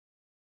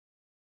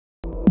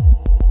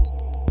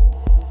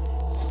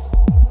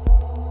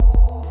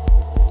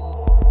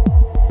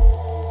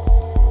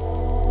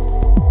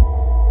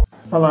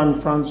Well, I'm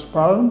Franz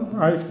Palm.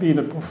 I've been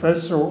a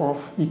professor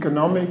of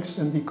economics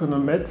and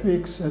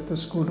econometrics at the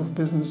School of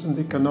Business and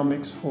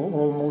Economics for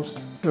almost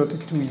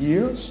 32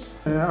 years.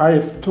 I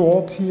have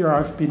taught here.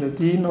 I've been a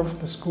dean of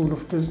the School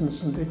of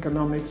Business and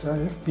Economics. I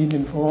have been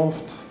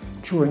involved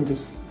during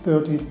these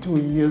 32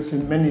 years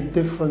in many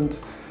different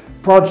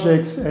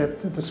projects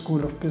at the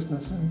School of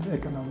Business and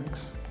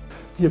Economics.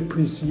 The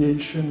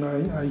appreciation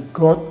I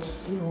got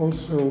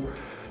also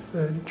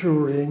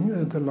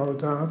during the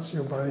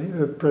laudatio by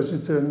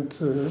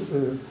President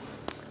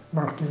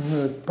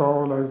Maastricht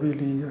Palm, I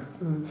really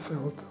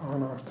felt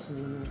honored,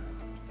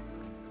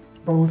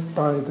 both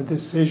by the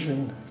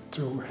decision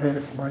to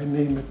have my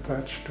name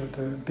attached to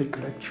the big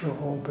lecture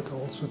hall, but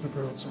also the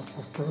words of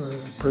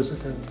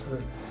President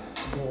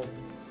Palm.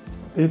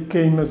 It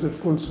came as a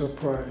full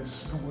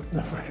surprise. I would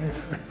never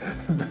have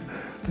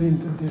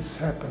dreamed that this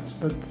happens.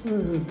 But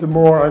the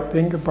more I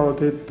think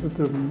about it,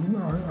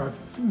 I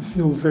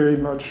feel very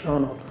much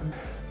honored.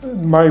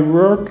 My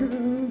work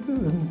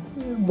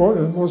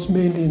was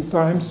mainly in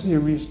time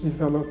series,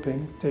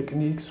 developing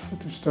techniques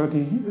to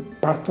study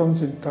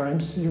patterns in time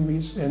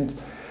series and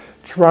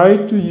try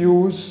to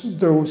use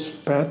those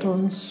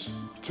patterns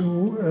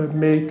to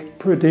make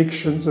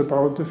predictions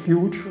about the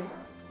future.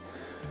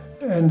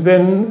 And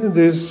when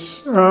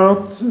this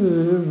art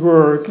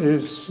work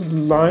is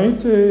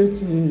lighted,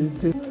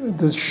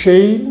 the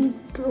shade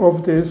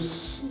of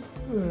this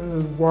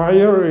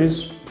wire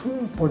is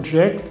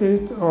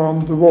projected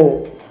on the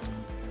wall.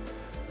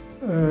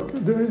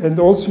 And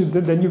also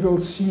then you will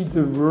see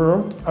the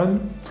word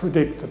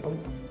unpredictable.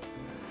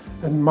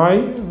 And my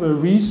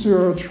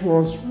research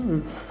was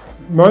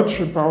much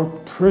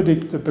about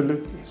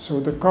predictability, so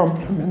the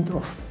complement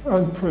of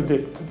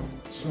unpredictable.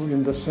 So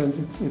in the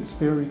sense it's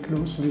very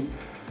closely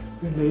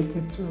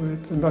related to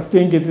it. And I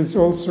think it is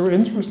also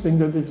interesting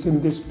that it's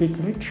in this big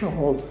lecture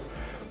hall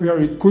where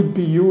it could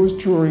be used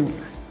during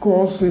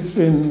courses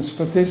in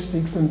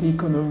statistics and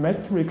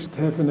econometrics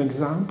to have an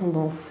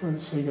example of,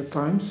 say, a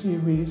time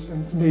series,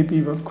 and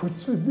maybe one could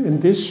in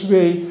this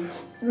way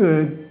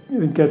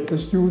get the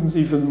students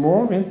even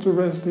more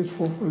interested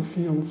for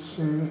fields,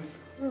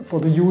 for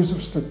the use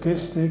of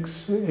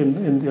statistics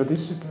in their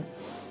discipline.